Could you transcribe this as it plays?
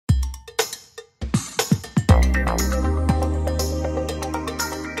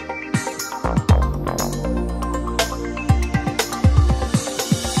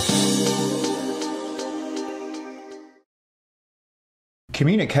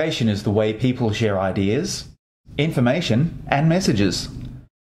Communication is the way people share ideas, information, and messages.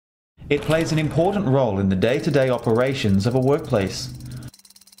 It plays an important role in the day-to-day operations of a workplace.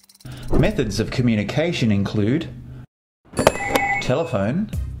 Methods of communication include telephone,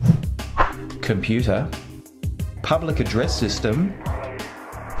 computer, public address system,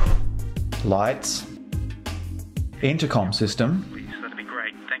 lights, intercom system, That'd be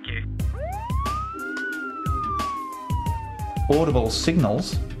great, thank you. audible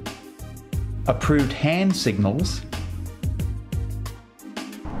signals, approved hand signals,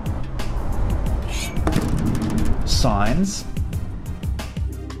 signs,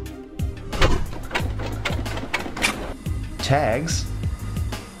 tags,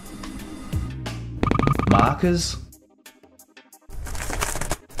 markers,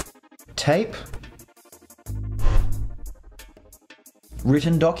 tape,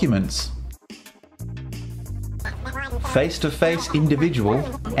 written documents, face-to-face individual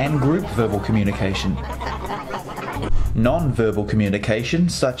and group verbal communication, non-verbal communication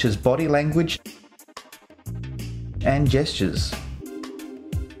such as body language and gestures.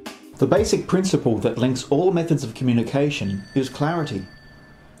 The basic principle that links all methods of communication is clarity.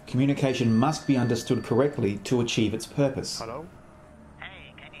 Communication must be understood correctly to achieve its purpose. Hello?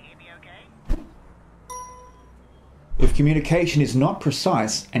 Hey, can you hear me okay? If communication is not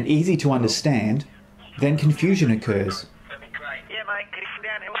precise and easy to understand, then confusion occurs. That'd be great. Yeah, mate, can you sit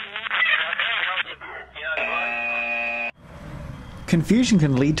down here? Confusion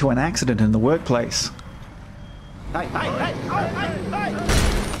can lead to an accident in the workplace.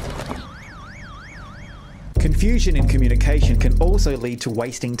 Confusion in communication can also lead to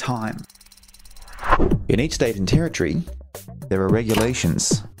wasting time. In each state and territory, there are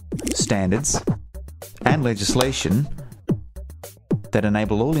regulations, standards, and legislation that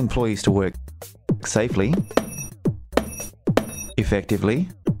enable all employees to work safely, effectively,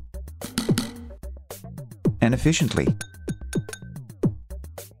 and efficiently.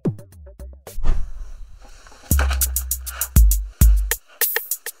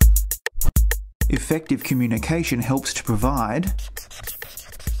 Effective communication helps to provide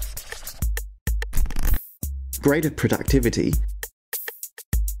greater productivity,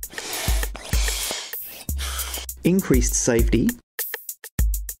 increased safety,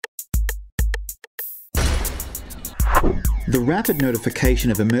 the rapid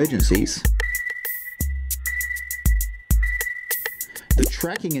notification of emergencies, the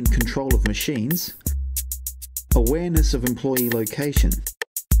tracking and control of machines, awareness of employee location.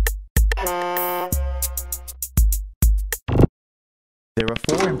 There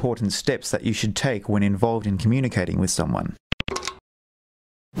are 4 important steps that you should take when involved in communicating with someone.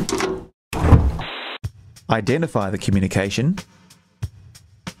 Identify the communication.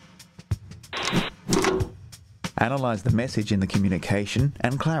 Analyze the message in the communication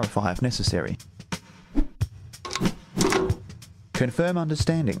and clarify if necessary. Confirm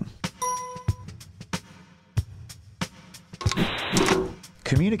understanding.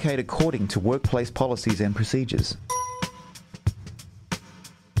 Communicate according to workplace policies and procedures.